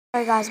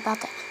Sorry guys about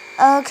that.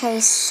 Okay,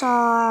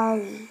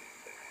 sorry.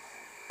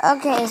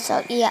 Okay,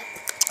 so yeah.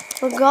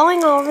 We're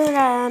going over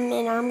them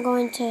and I'm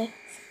going to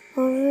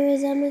over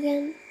them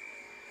again.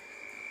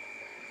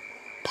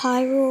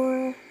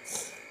 Pyroar,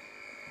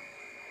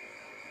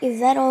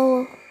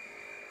 Yveltal,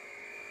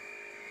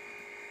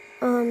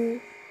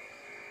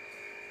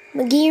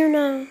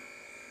 Magearna,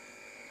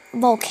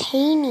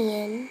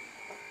 Volcanion,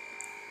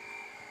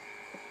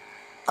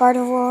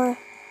 Gardevoir,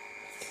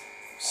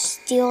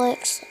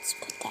 Steelix, let's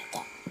put that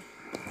down.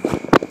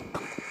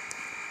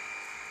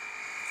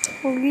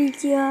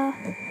 Regia,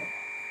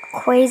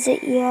 Quasar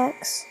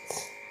EX,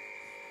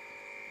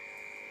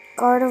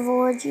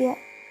 Gardevoir GX.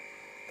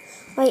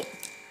 Wait,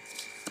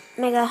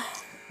 Mega.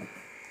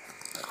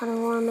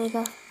 Gardevoir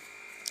Mega.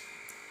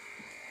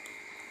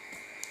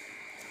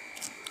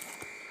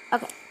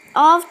 Okay,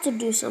 I'll have to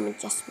do some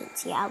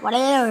adjustments. Yeah,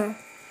 whatever.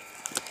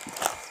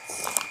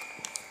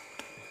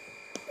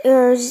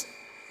 There's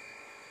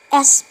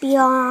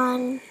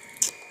Espeon,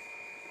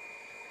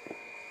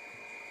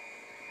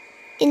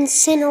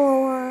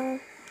 Incineroar,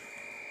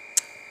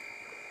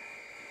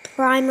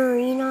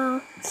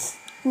 Primarina,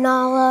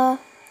 Nala,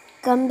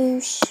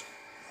 Gumboosh,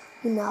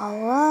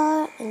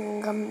 Nala,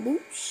 and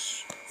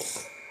Gumboosh,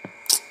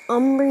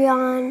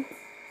 Umbreon,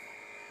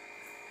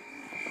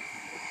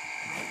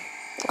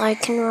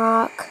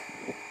 Lycanroc,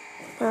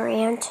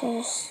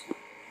 Lurantis,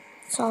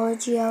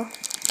 Solageo.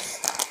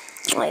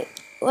 Wait,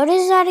 what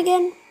is that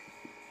again?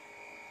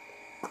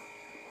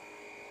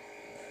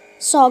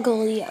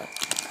 Solgaleo.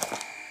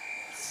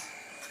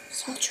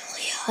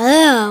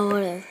 Oh,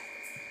 whatever.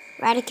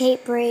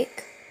 Eradicate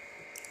Break,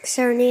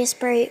 Xerneas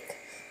Break,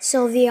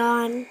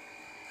 Sylveon,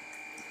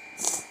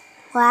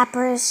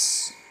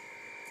 Lapras,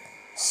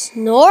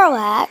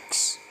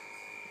 Snorlax.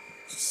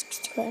 It's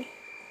good.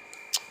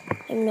 I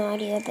have no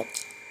idea,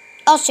 but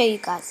I'll show you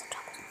guys the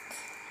top.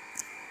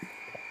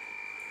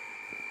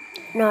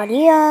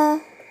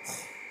 Nadia,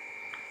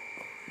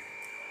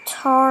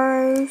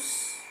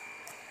 Tauros.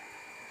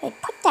 Hey,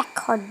 put that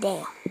card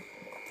down.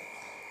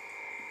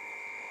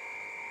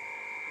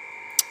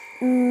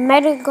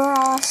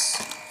 Metagross.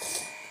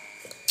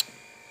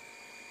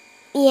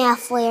 Yeah,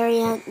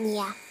 Flareon.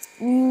 Yeah.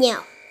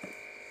 No.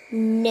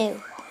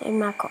 No. In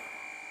my card.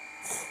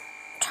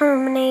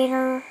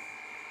 Terminator.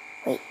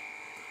 Wait.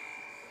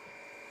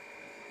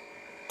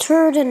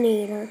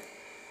 Turtonator.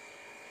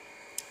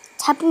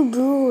 Tapu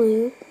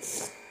Bulu.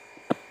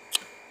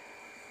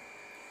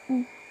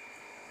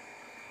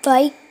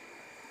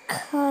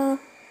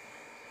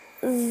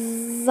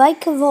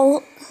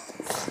 Vikavolt.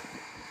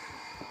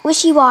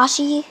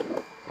 Wishy-washy.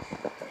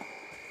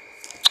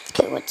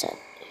 Okay, what's that?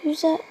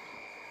 Who's that?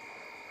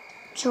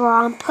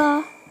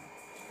 Drampa.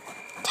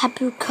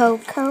 Tapu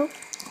Koko.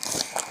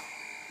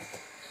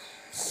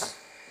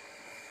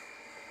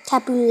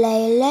 Tapu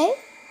Lele.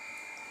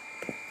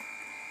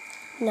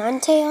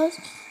 Ninetales.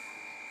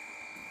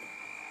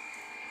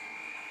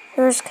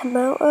 There's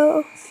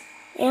Komodo.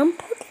 And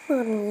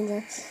Pokemon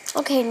Ranger.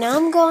 Okay, now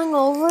I'm going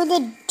over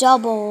the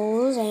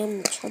doubles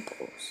and the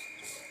triples.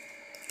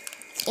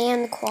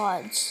 And the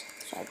quads.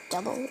 Sorry,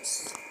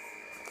 doubles.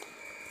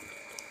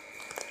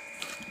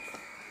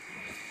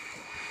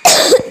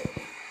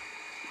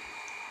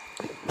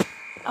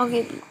 I'll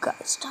give you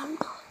guys time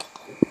to look at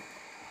them.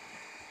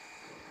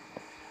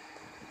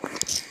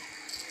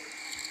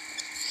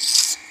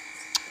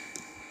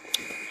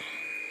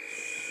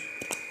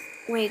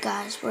 Wait,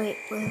 guys, wait,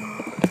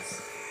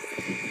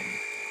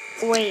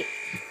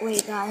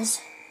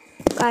 guys.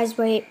 Guys,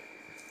 wait.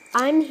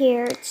 I'm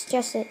here, it's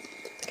just it.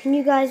 Can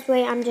you guys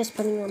wait? I'm just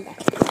putting them back.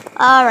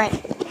 Alright,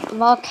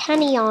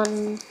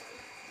 Volcanion.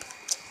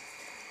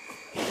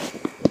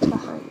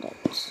 Behind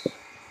it.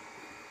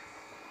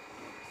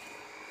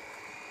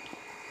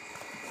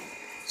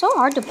 So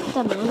hard to put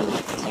them on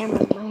the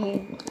camera in my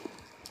hand.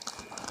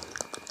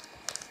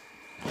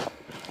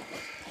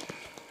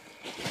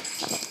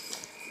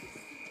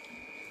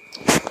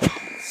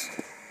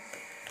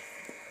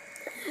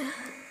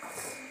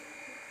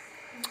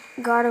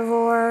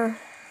 Gardevoir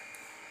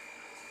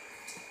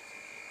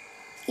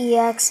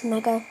EX,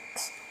 Mega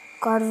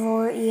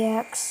Gardevoir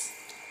EX.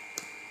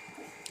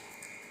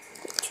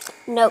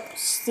 Nope,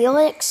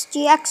 Steelix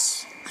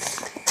GX.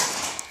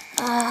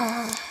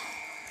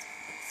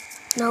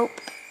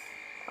 Nope.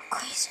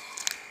 Quasar.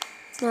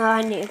 No,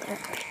 I knew that.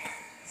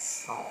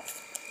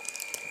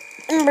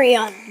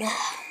 Umbreon.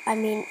 I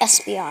mean,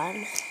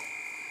 Espeon.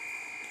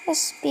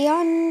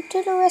 Espeon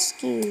to the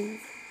rescue.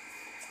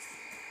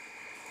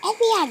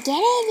 Espeon,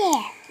 get in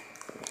there.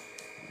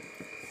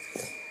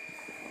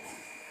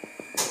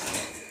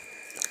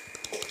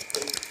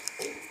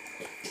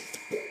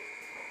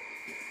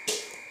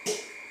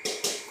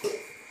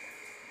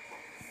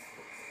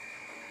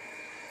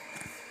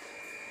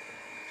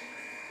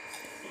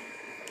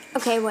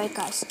 Okay, wait,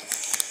 guys.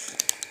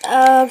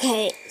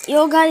 Okay,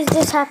 you guys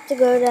just have to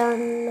go down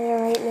there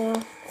right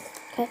now.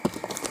 Okay.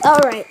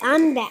 Alright,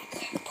 I'm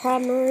back.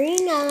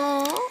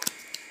 Primarina.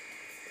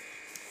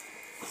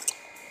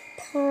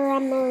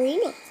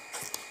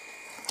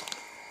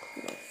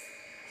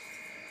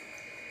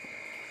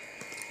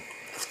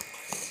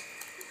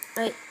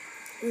 Alright,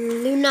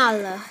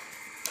 Lunala.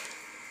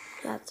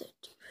 That's it.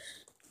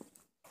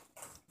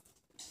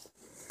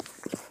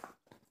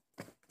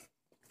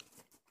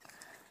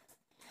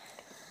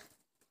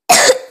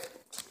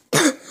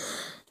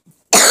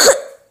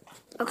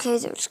 Okay,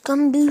 there's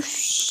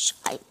Gumboosh.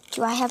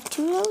 Do I have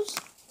 2 of those?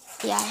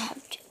 Yeah, I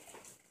have 2.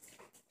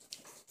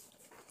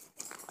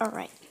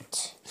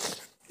 Alright.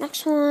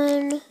 Next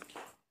one.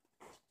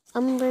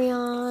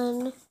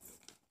 Umbreon.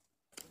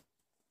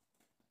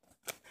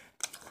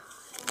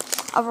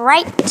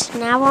 Alright,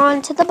 now we're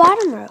on to the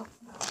bottom row.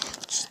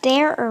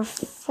 There are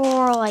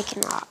 4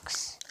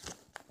 Lycanrocs.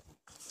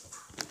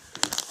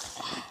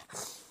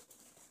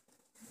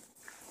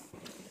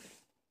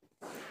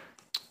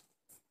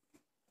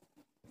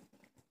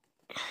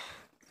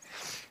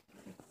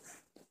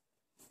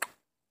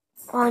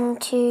 One,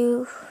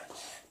 2.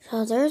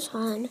 So there's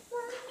 1.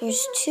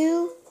 There's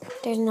 2.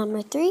 There's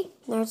number 3.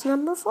 There's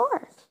number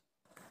 4.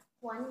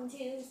 1,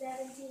 2,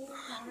 17.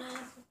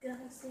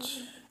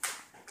 3.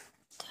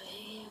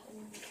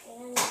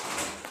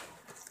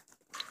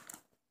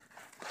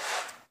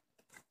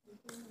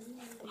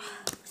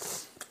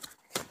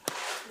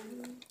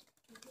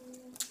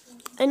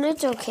 And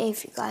it's okay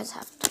if you guys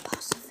have to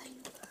pause the thing.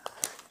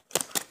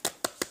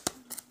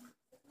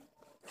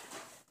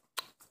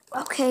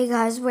 Okay,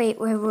 guys, wait.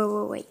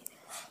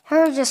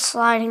 Her just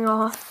sliding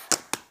off.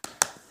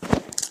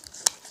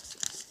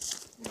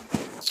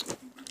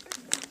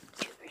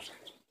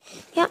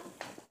 Yep.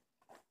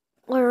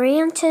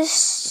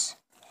 Lurantis.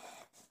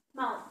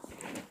 Mom.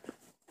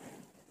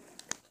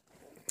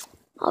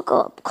 I'll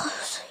go up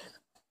close.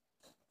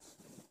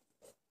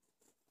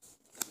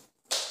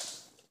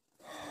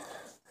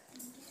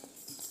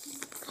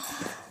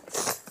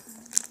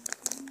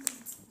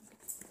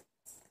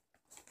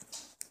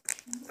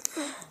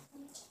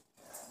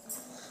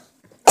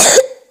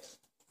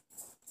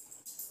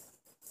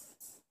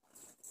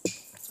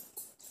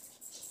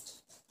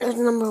 There's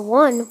number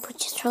 1,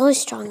 which is really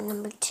strong.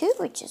 Number 2,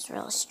 which is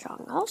really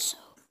strong also,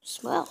 as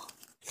well.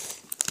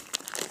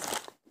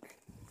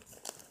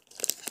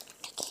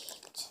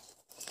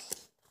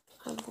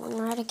 There's 1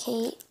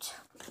 Raticate.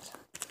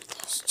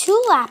 There's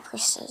 2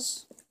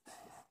 Laprases.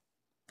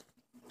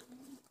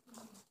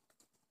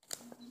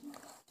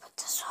 Put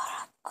this one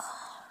up.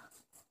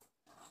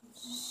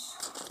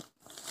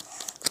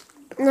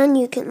 And then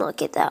you can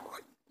look at that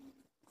one.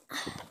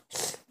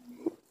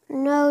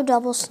 No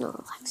double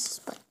Snorlaxes,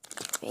 but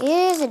it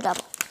is a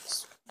double.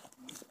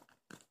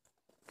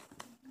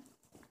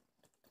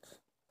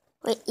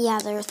 Wait, yeah,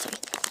 there are 3.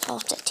 So I'll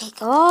have to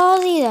take all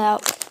these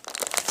out.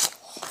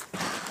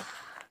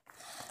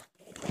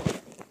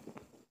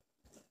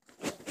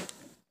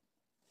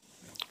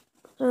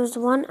 There's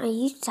 1, I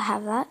used to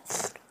have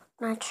that,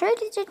 and I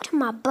traded it to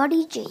my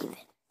buddy Javen.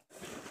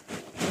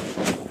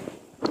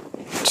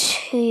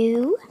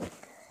 2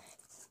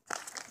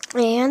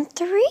 and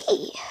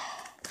 3.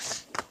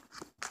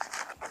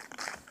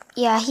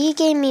 Yeah, he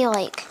gave me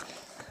like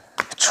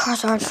a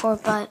Charizard for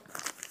it, but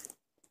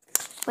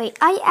wait,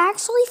 I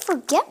actually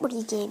forget what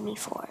he gave me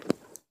for it.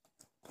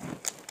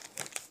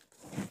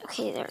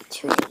 Okay, there are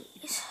 2 of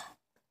these.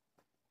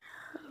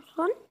 There's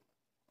 1.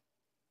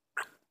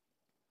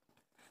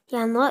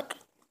 Yeah, and look,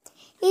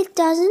 it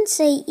doesn't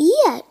say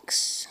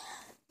EX.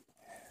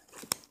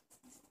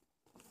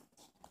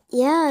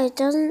 Yeah, it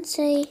doesn't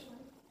say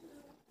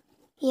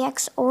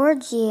EX or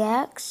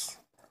GX.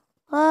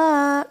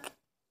 Look,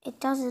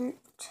 it doesn't.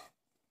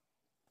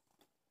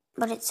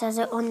 But it says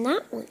it on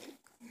that one.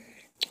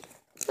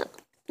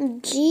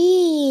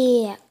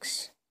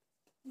 GX.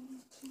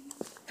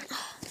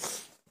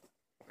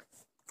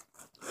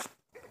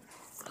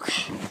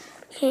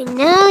 Okay,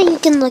 now you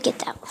can look at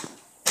that one.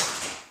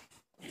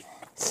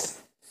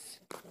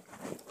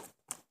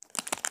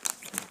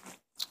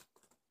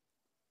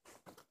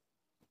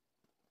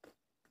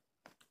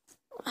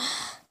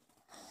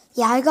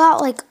 Yeah, I got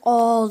like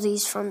all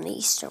these from the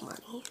Easter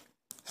Bunny.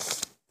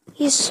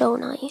 He's so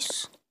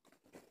nice.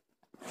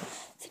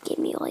 He gave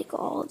me like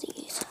all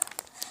these.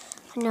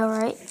 I know,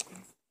 right?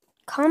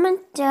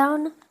 Comment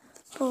down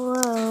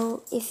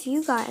below if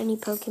you got any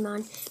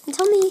Pokemon and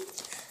tell me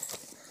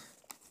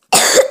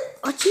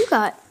what you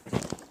got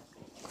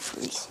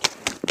from Easter.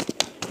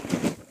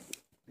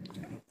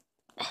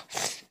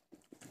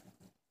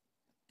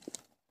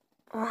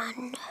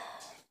 One,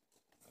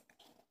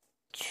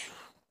 2.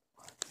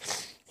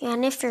 Yeah,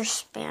 and if you're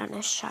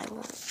Spanish, I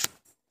won't.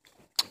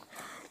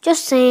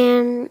 Just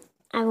saying,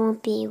 I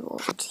won't be able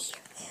to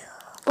hear you.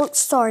 Oh,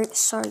 sorry.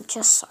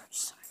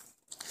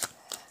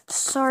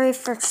 Sorry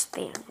for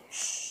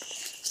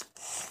Spanish.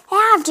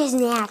 I'm just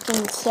not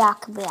going to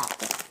talk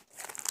about it.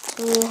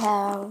 We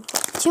have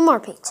 2 more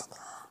pages.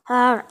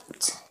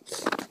 Alright.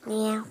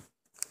 Now,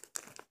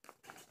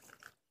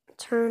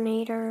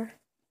 Tornado.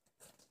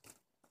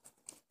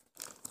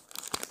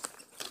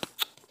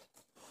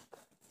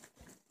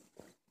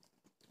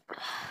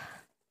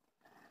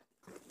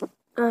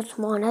 There's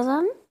 1 of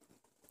them.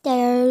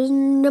 There's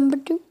number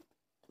 2.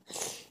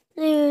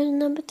 There's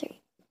number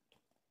 3.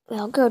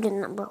 We'll go to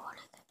number 1.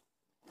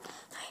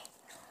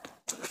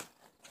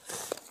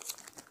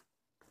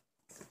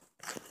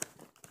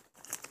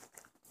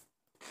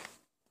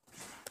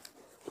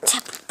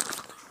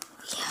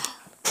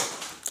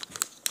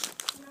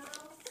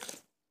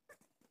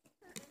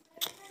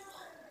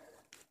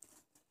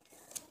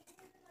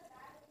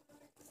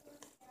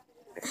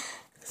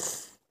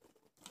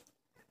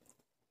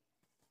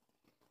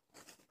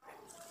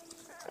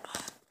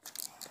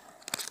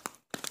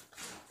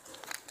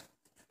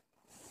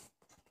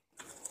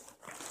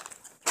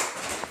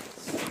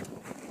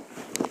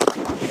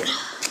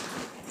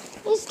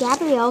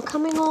 Gabrielle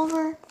coming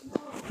over?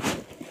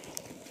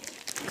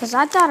 Because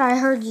I thought I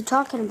heard you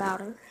talking about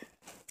her.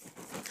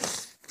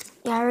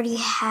 Yeah, I already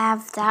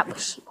have that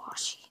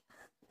wishy-washy.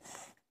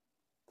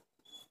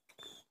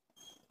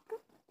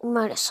 You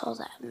might have saw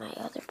that in my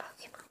other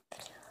Pokemon.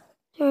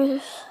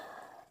 There's...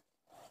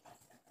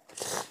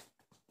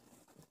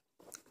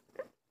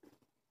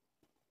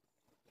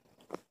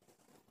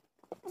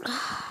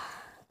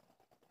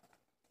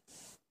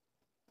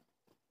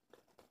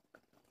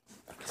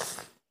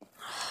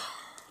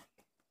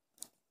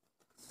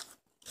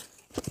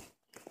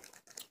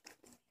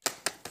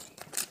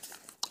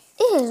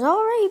 It has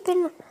already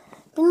been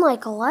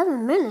like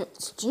 11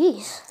 minutes.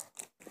 Jeez.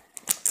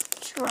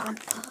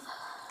 Jumpa.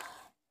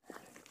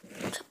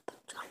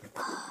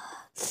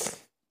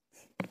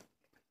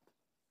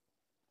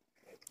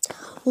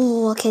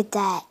 Look at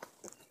that.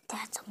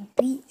 That's a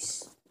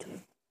beast. There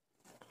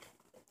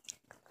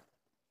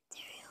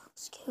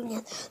he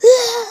goes.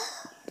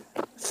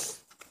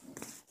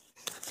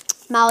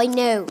 Molly,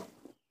 no.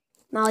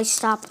 Molly,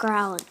 stop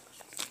growling.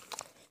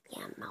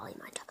 Yeah, Molly,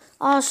 my dog.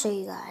 I'll show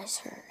you guys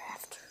her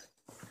after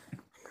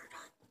we're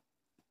done.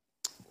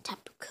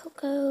 Tapu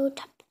Koko.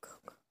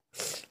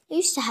 I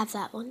used to have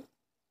that one,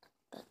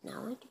 but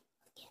now I do.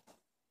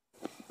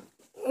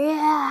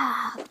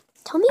 Yeah.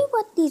 Tell me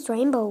what these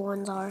rainbow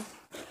ones are.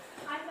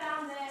 I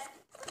found it.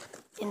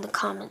 In the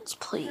comments,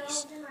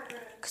 please.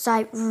 Because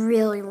I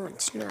really want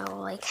to know,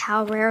 like,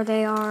 how rare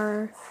they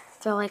are.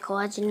 If they're, like,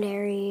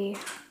 legendary.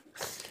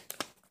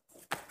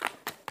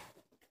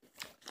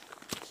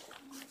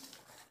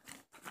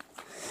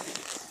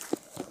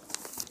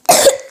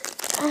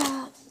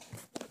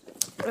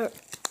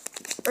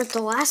 Or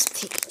the last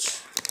page.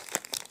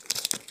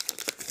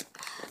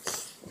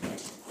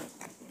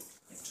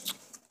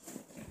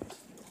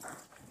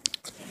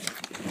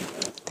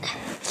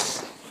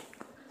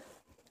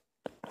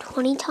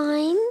 "20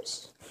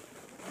 times?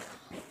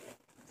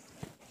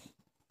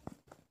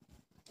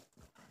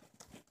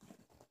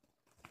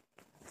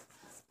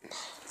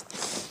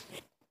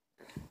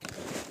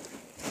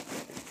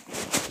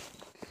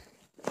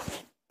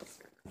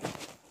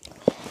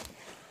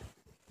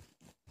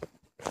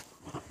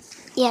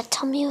 Yeah,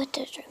 tell me what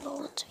those rainbow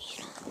ones are,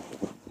 you know.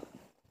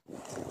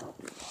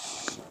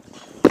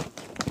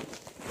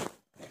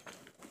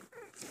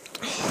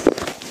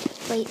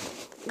 Wait,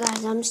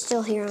 guys, I'm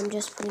still here. I'm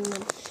just putting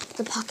them in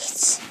the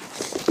pockets.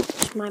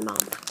 My mom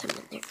put them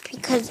in there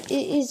because it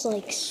is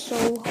like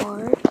so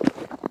hard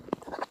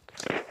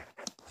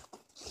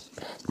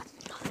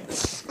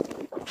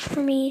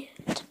for me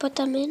to put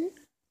them in.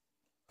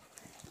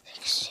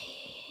 60.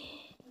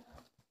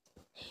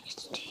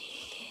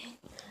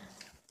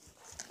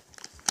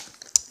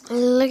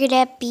 Look at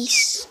that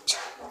beast.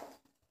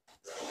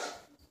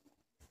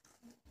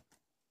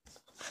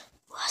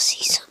 I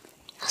see some.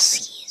 I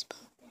see his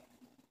poop.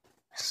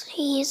 I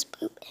see his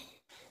poop.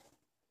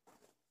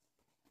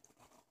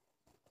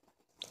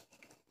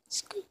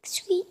 Squeak,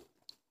 squeak.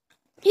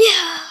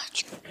 Yeah.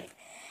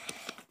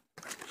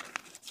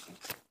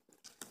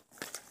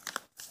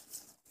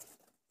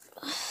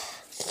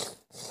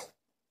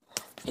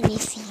 And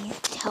if you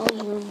tell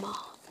your mom,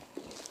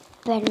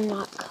 better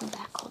not come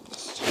back on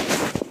this channel.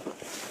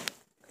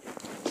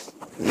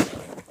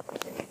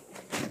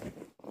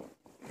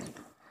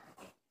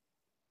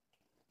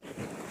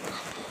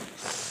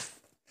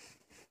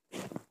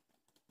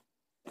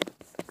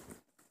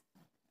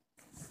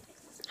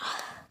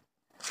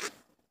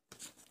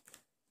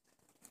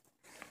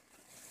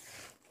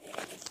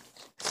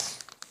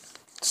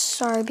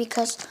 Sorry,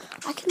 because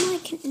I can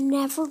like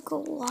never go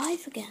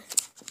live again.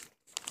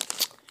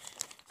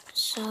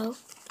 So,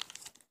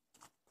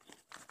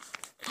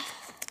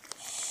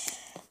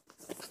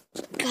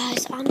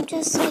 guys, I'm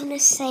just gonna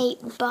say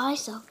bye.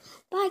 So,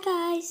 bye,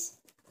 guys.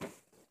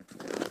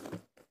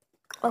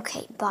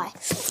 Okay, bye.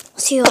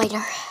 See you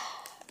later.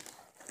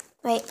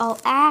 Wait, I'll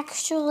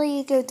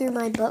actually go through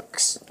my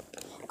books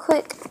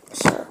quick.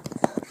 So,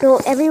 no,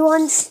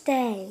 everyone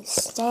stay.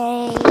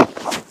 Stay.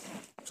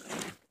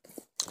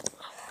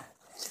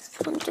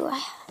 What do I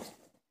have?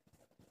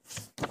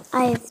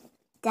 I have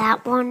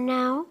that one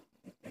now.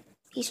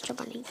 Easter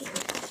Bunny.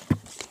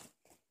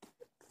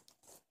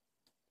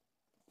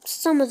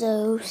 Some of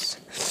those.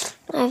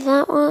 I have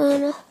that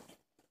one.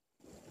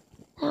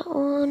 That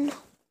one.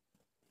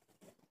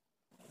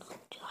 What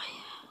do I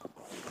have?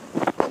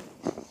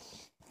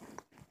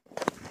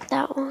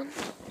 That one.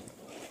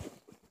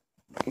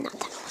 Not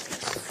that one.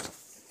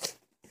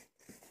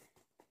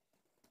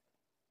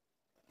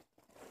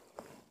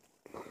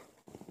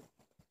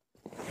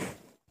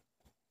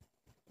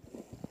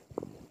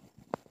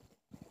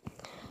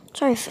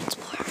 Sorry if it's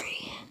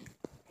blurry.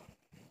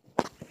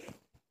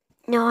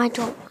 No, I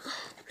don't.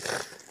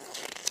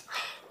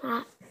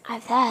 I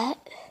have that.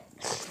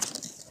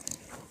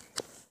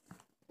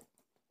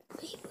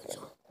 Wait, which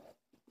one?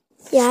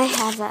 Yeah, I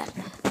have that.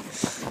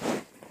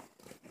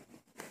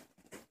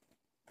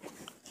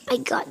 I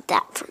got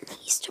that from the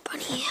Easter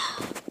Bunny.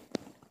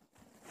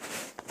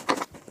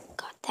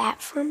 Got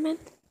that from him.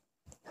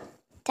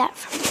 That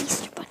from the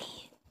Easter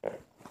Bunny.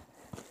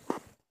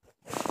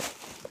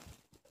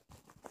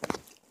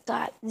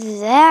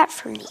 that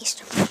from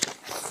these.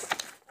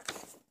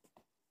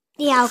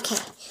 Yeah, okay.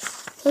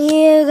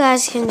 You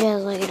guys can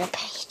just look at the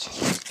page.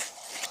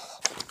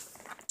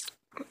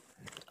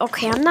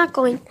 Okay, I'm not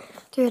going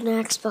through the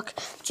next book.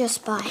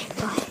 Just bye.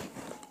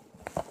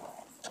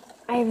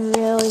 I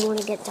really want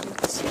to get done with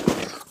this.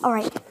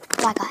 Alright,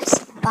 bye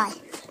guys.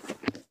 Bye.